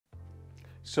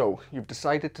So, you've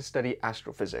decided to study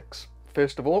astrophysics.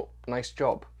 First of all, nice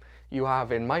job. You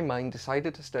have, in my mind,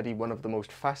 decided to study one of the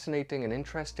most fascinating and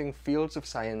interesting fields of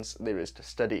science there is to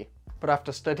study. But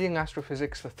after studying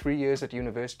astrophysics for 3 years at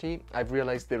university, I've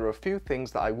realised there are a few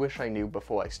things that I wish I knew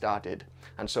before I started.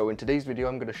 And so in today's video,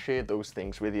 I'm going to share those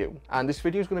things with you. And this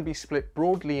video is going to be split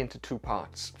broadly into two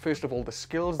parts. First of all, the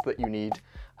skills that you need,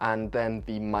 and then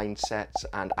the mindsets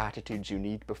and attitudes you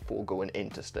need before going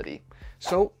into study.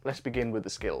 So let's begin with the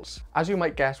skills. As you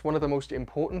might guess, one of the most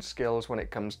important skills when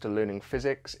it comes to learning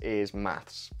physics is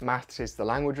maths. Maths is the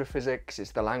language of physics,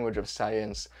 it's the language of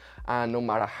science, and no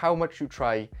matter how much you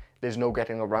try, there's no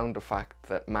getting around the fact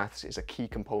that maths is a key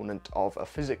component of a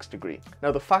physics degree.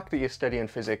 Now, the fact that you're studying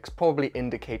physics probably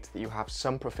indicates that you have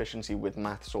some proficiency with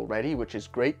maths already, which is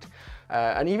great.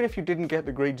 And even if you didn't get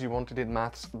the grades you wanted in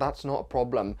maths, that's not a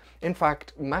problem. In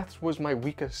fact, maths was my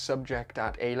weakest subject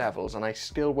at A-levels, and I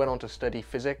still went on to study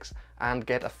physics and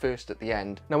get a first at the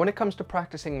end. Now, when it comes to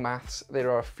practicing maths, there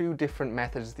are a few different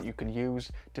methods that you can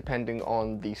use depending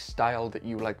on the style that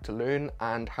you like to learn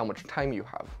and how much time you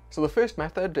have. So the first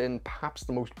method, and perhaps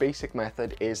the most basic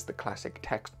method, is the classic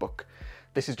textbook.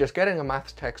 This is just getting a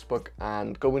maths textbook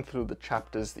and going through the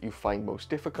chapters that you find most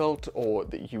difficult or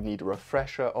that you need a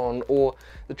refresher on, or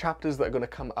the chapters that are going to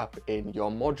come up in your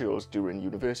modules during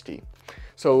university.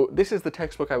 So this is the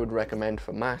textbook I would recommend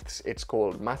for maths. It's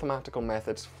called Mathematical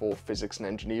Methods for Physics and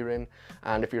Engineering.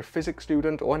 And if you're a physics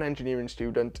student or an engineering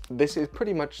student, this is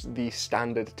pretty much the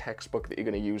standard textbook that you're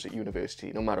going to use at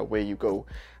university, no matter where you go.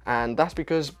 And that's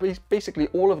because basically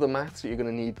all of the maths that you're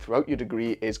going to need throughout your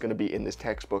degree is going to be in this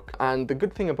textbook. And the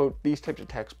good thing about these types of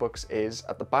textbooks is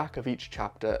at the back of each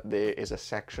chapter, there is a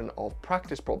section of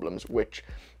practice problems, which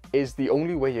is the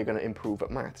only way you're going to improve at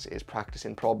maths, is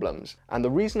practicing problems. And the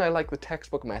reason I like the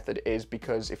textbook method is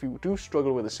because if you do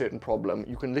struggle with a certain problem,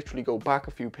 you can literally go back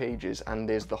a few pages and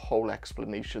there's the whole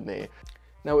explanation there.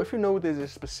 Now, if you know there's a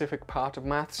specific part of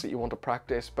maths that you want to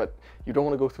practice, but you don't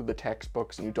want to go through the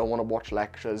textbooks and you don't want to watch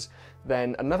lectures,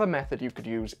 then another method you could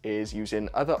use is using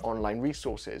other online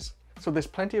resources. So there's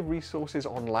plenty of resources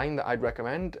online that I'd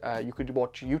recommend. You could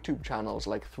watch YouTube channels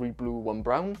like 3 Blue 1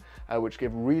 Brown, which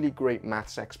give really great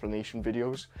maths explanation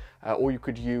videos, or you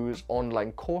could use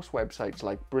online course websites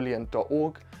like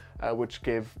brilliant.org, which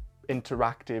give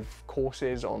interactive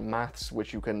courses on maths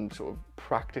which you can sort of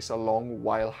practice along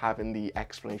while having the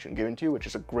explanation given to you, which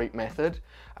is a great method.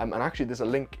 And actually there's a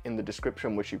link in the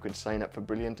description which you can sign up for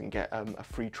Brilliant and get a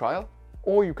free trial.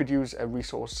 Or you could use a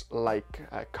resource like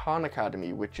Khan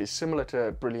Academy, which is similar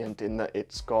to Brilliant in that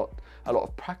it's got a lot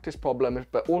of practice problems,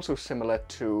 but also similar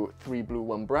to 3 Blue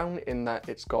 1 Brown in that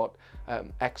it's got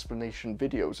explanation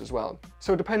videos as well.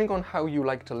 So depending on how you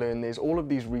like to learn, there's all of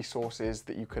these resources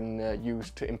that you can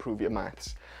use to improve your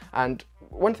maths. And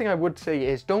one thing I would say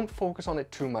is don't focus on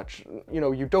it too much. You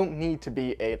know, you don't need to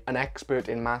be an expert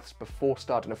in maths before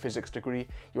starting a physics degree.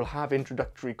 You'll have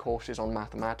introductory courses on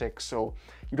mathematics, so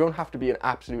you don't have to be an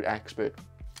absolute expert.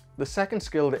 The second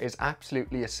skill that is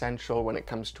absolutely essential when it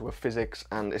comes to a physics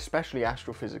and especially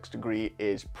astrophysics degree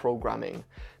is programming.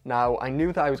 Now, I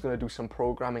knew that I was going to do some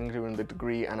programming during the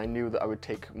degree, and I knew that I would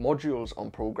take modules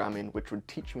on programming which would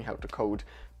teach me how to code,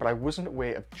 but I wasn't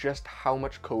aware of just how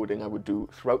much coding I would do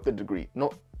throughout the degree,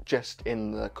 not just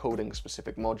in the coding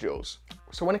specific modules.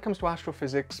 So when it comes to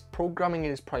astrophysics, programming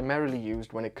is primarily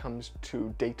used when it comes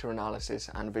to data analysis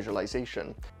and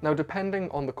visualization. Now, depending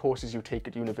on the courses you take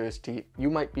at university, you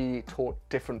might be taught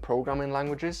different programming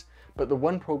languages, but the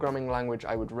one programming language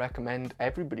I would recommend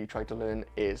everybody try to learn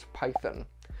is Python.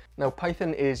 Now,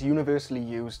 Python is universally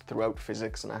used throughout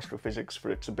physics and astrophysics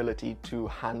for its ability to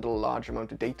handle large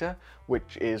amount of data,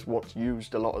 which is what's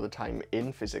used a lot of the time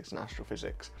in physics and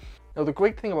astrophysics. Now, the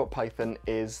great thing about Python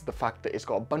is the fact that it's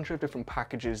got a bunch of different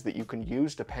packages that you can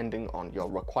use depending on your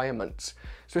requirements.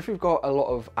 So if you've got a lot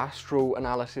of astro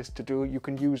analysis to do, you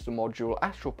can use the module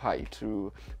AstroPy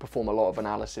to perform a lot of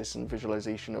analysis and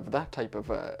visualization of that type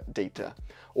of data.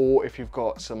 Or if you've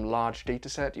got some large data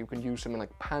set, you can use something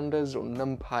like Pandas or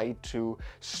NumPy to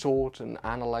sort and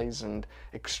analyze and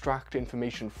extract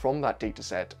information from that data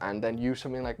set, and then use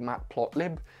something like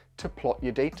Matplotlib to plot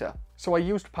your data. So I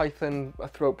used Python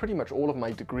throughout pretty much all of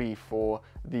my degree for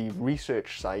the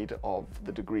research side of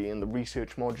the degree and the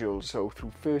research modules. So through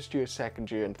first year,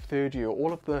 second year and third year,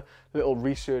 all of the little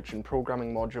research and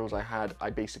programming modules I had,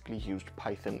 I basically used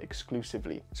Python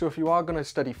exclusively. So if you are going to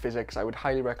study physics, I would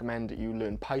highly recommend that you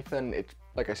learn Python. It's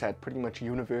like I said, pretty much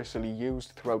universally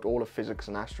used throughout all of physics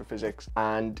and astrophysics,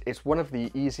 and it's one of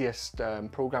the easiest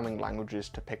programming languages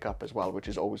to pick up as well, which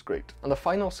is always great. And the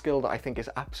final skill that I think is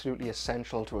absolutely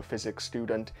essential to a physics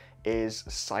student is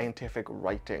scientific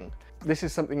writing. This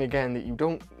is something, again, that you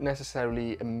don't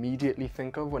necessarily immediately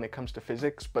think of when it comes to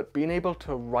physics, but being able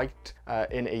to write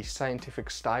in a scientific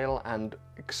style and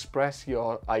express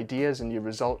your ideas and your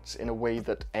results in a way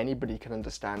that anybody can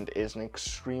understand is an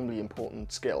extremely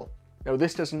important skill. Now,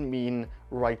 this doesn't mean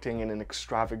writing in an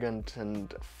extravagant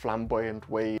and flamboyant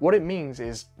way. What it means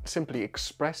is simply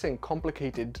expressing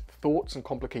complicated thoughts and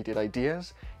complicated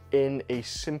ideas in a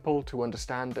simple to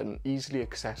understand and easily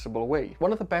accessible way.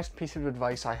 One of the best pieces of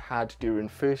advice I had during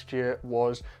first year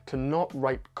was to not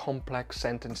write complex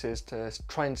sentences to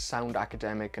try and sound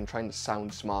academic and trying to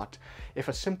sound smart. If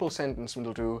a simple sentence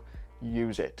will do,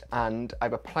 use it. And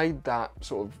I've applied that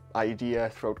sort of idea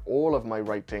throughout all of my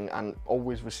writing and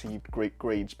always received great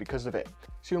grades because of it.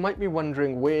 So you might be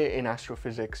wondering, where in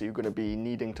astrophysics are you going to be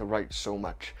needing to write so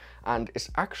much? And it's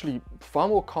actually far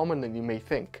more common than you may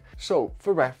think. So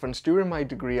for reference, during my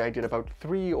degree I did about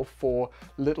 3 or 4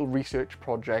 little research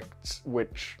projects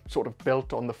which sort of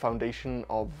built on the foundation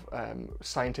of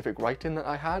scientific writing that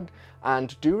I had.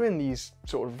 And during these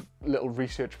sort of little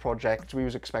research projects, we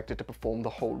was expected to perform the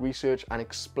whole research and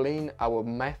explain our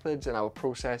methods and our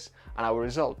process and our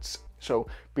results. So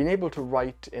being able to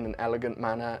write in an elegant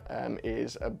manner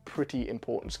is a pretty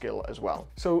important skill as well.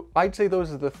 So I'd say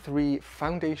those are the 3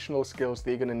 foundational skills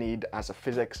that you're going to need as a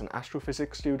physics and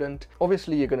astrophysics student.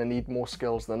 Obviously, you're going to need more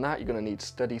skills than that. You're going to need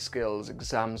study skills,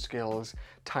 exam skills,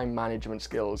 time management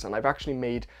skills, and I've actually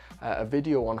made a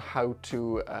video on how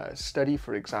to study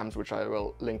for exams, which I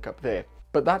will link up there.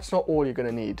 But that's not all you're going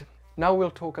to need. Now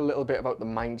we'll talk a little bit about the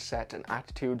mindset and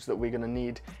attitudes that we're going to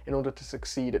need in order to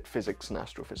succeed at physics and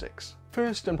astrophysics.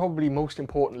 First, and probably most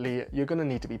importantly, you're going to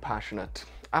need to be passionate.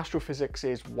 Astrophysics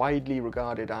is widely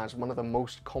regarded as one of the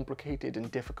most complicated and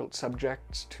difficult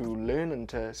subjects to learn and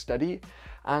to study,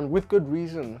 and with good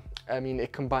reason. I mean,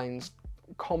 it combines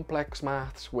complex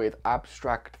maths with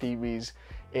abstract theories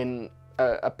in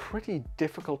a pretty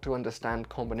difficult to understand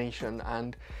combination,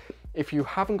 and if you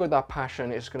haven't got that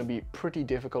passion, it's going to be pretty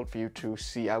difficult for you to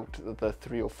see out the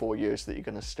 3 or 4 years that you're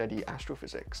going to study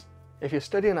astrophysics. If you're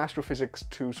studying astrophysics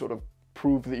to sort of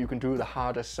prove that you can do the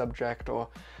hardest subject, or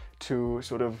to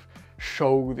sort of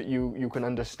show that you can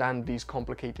understand these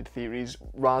complicated theories,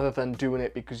 rather than doing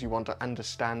it because you want to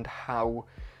understand how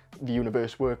the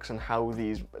universe works and how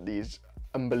these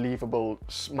unbelievable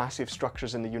massive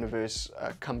structures in the universe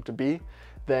come to be,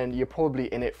 then you're probably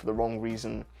in it for the wrong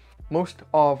reason. Most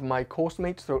of my course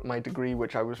mates throughout my degree,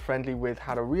 which I was friendly with,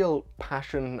 had a real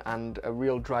passion and a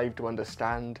real drive to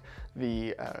understand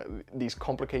these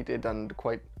complicated and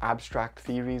quite abstract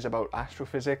theories about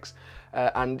astrophysics.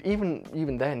 And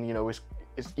even then, you know,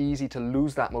 it's easy to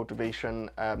lose that motivation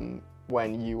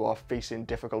when you are facing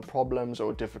difficult problems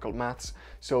or difficult maths.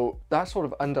 So that sort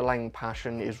of underlying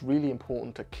passion is really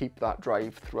important to keep that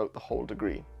drive throughout the whole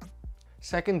degree.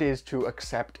 Second is to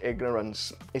accept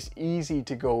ignorance. It's easy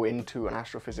to go into an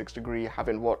astrophysics degree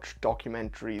having watched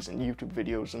documentaries and YouTube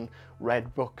videos and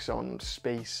read books on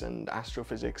space and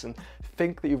astrophysics and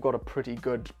think that you've got a pretty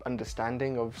good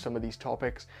understanding of some of these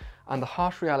topics, and the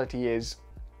harsh reality is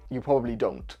you probably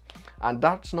don't. And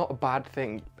that's not a bad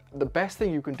thing. The best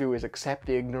thing you can do is accept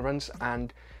the ignorance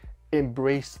and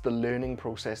embrace the learning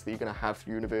process that you're going to have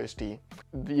through university.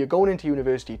 You're going into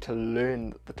university to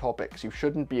learn the topics. You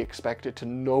shouldn't be expected to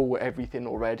know everything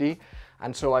already.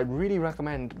 And so I'd really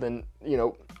recommend then, you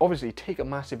know, obviously take a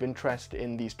massive interest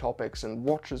in these topics and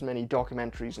watch as many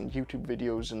documentaries and YouTube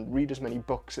videos and read as many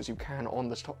books as you can on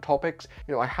the topics.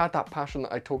 You know, I had that passion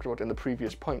that I talked about in the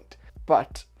previous point,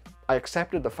 but I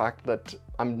accepted the fact that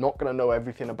I'm not going to know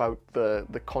everything about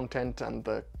the content and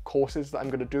the courses that I'm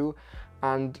going to do,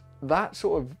 and that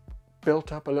sort of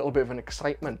built up a little bit of an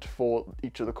excitement for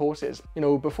each of the courses. You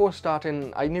know, before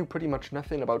starting, I knew pretty much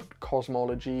nothing about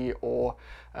cosmology or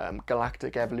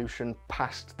galactic evolution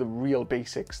past the real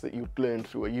basics that you'd learn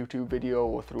through a YouTube video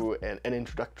or through an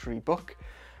introductory book.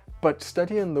 But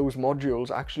studying those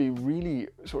modules actually really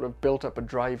sort of built up a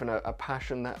drive and a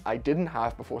passion that I didn't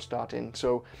have before starting.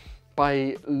 So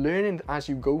by learning as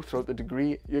you go throughout the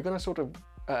degree, you're going to sort of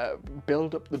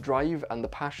build up the drive and the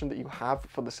passion that you have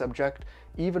for the subject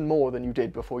even more than you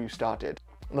did before you started.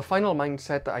 And the final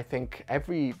mindset that I think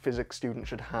every physics student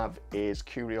should have is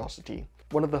curiosity.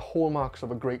 One of the hallmarks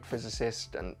of a great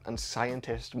physicist and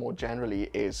scientist more generally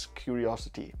is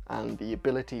curiosity and the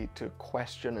ability to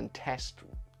question and test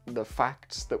the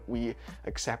facts that we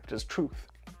accept as truth.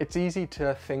 It's easy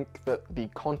to think that the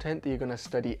content that you're going to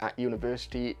study at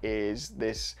university is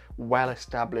this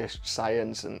well-established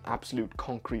science and absolute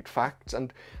concrete facts,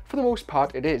 and for the most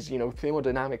part it is. You know,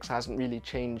 thermodynamics hasn't really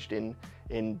changed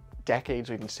in decades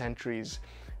or even centuries.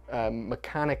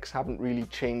 Mechanics haven't really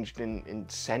changed in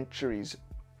centuries.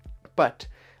 But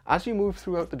as you move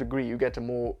throughout the degree, you get to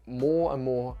more and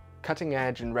more cutting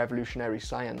edge and revolutionary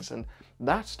science, and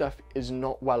that stuff is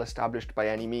not well established by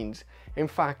any means. In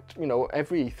fact, you know,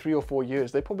 every 3 or 4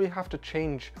 years they probably have to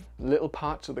change little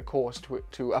parts of the course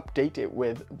to update it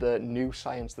with the new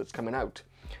science that's coming out.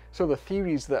 So the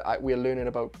theories that we're learning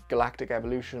about galactic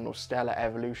evolution or stellar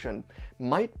evolution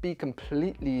might be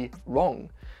completely wrong,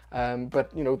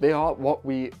 but you know, they are what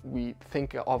we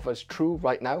think of as true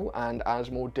right now, and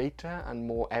as more data and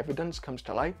more evidence comes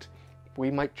to light, we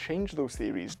might change those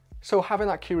theories. So having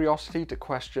that curiosity to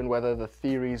question whether the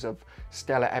theories of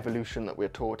stellar evolution that we're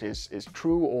taught is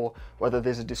true, or whether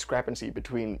there's a discrepancy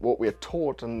between what we're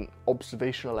taught and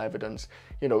observational evidence,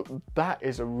 you know, that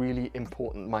is a really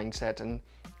important mindset, and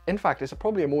in fact it's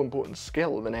probably a more important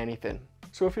skill than anything.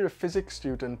 So if you're a physics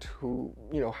student who,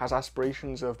 you know, has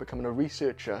aspirations of becoming a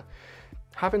researcher,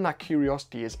 having that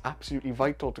curiosity is absolutely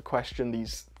vital to question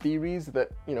these theories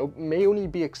that, you know, may only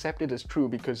be accepted as true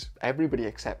because everybody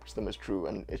accepts them as true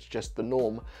and it's just the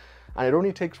norm. And it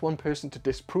only takes one person to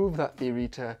disprove that theory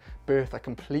to birth a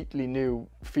completely new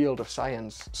field of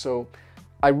science. So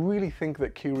I really think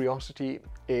that curiosity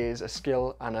is a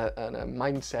skill and a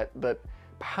mindset that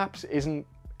perhaps isn't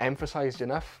emphasized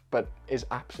enough, but is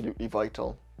absolutely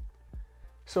vital.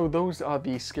 So those are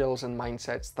the skills and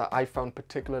mindsets that I found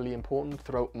particularly important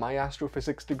throughout my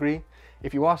astrophysics degree.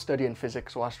 If you are studying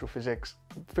physics or astrophysics,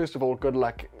 first of all, good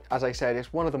luck. As I said,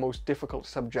 it's one of the most difficult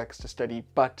subjects to study,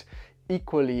 but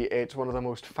equally it's one of the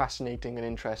most fascinating and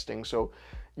interesting. So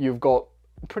you've got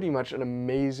pretty much an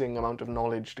amazing amount of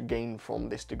knowledge to gain from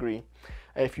this degree.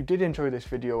 If you did enjoy this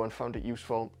video and found it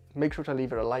useful, make sure to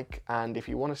leave it a like, and if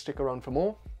you want to stick around for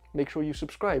more, make sure you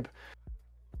subscribe.